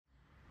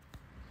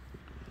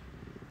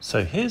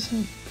So here's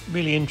a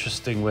really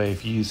interesting way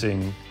of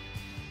using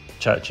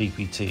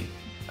ChatGPT,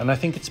 and I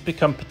think it's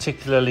become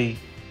particularly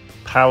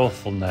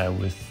powerful now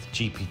with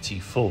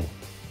GPT-4.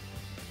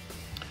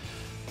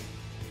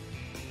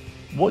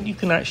 What you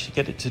can actually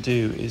get it to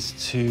do is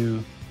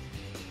to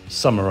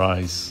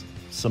summarize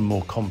some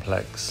more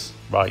complex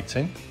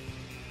writing,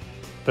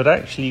 but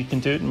actually you can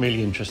do it in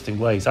really interesting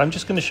ways. I'm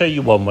just going to show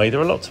you one way. There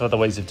are lots of other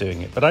ways of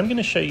doing it, but I'm going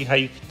to show you how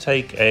you can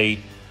take a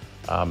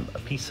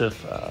piece of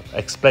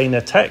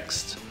explainer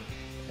text.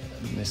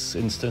 In this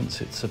instance,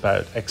 it's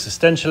about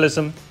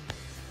existentialism,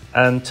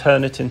 and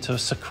turn it into a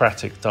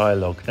Socratic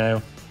dialogue.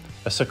 Now,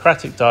 a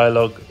Socratic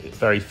dialogue,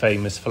 very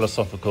famous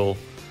philosophical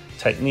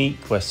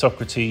technique where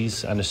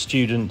Socrates and a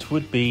student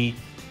would be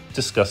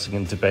discussing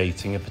and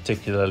debating a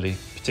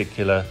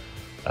particular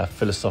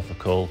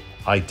philosophical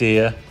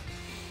idea.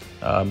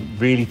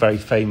 Really very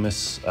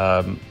famous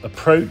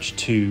approach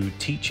to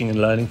teaching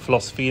and learning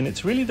philosophy, and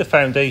it's really the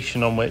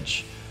foundation on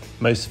which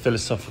most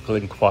philosophical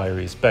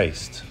inquiry is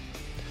based.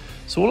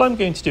 So all I'm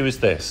going to do is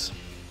this.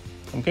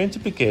 I'm going to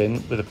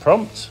begin with a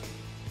prompt,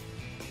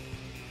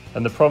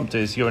 and the prompt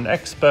is: you're an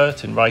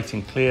expert in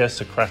writing clear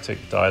Socratic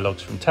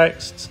dialogues from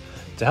texts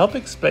to help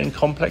explain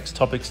complex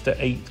topics to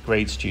 8th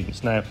grade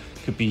students. Now, it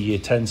could be year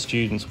 10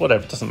 students,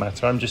 whatever, it doesn't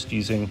matter. I'm just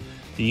using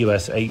the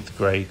US 8th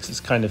grade because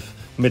it's kind of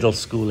middle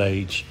school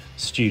age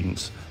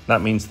students.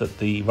 That means that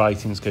the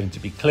writing is going to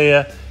be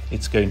clear.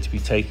 It's going to be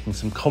taking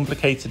some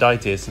complicated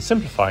ideas and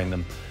simplifying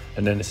them.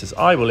 And then it says,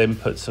 I will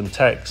input some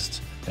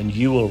text and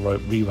you will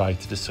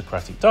rewrite it as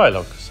Socratic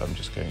dialogue. So I'm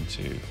just going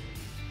to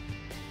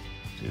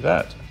do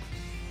that.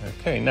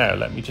 Okay, now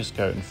let me just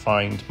go and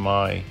find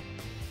my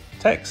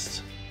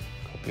text.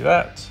 Copy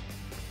that.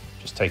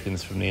 Just taking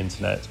this from the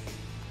internet.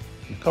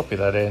 You copy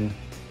that in,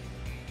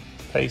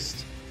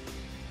 paste,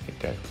 hit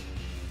go.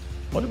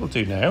 What it will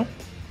do now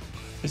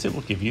is it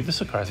will give you the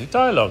Socratic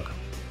dialogue.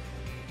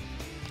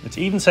 It's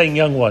even saying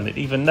young one. It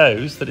even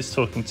knows that it's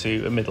talking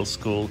to a middle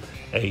school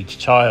age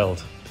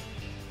child.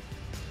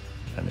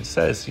 And it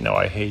says,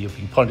 I hear you've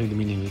been pondering the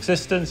meaning of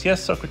existence.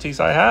 Yes, Socrates,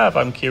 I have.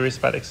 I'm curious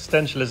about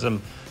existentialism.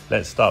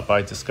 Let's start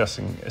by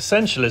discussing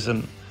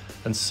essentialism,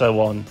 and so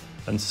on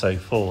and so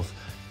forth.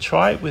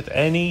 Try it with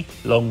any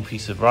long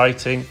piece of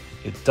writing.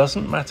 It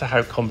doesn't matter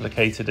how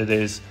complicated it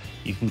is.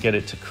 You can get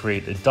it to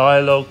create a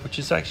dialogue, which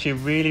is actually a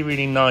really,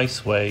 really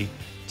nice way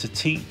to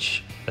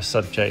teach a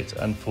subject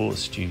and for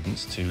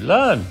students to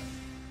learn.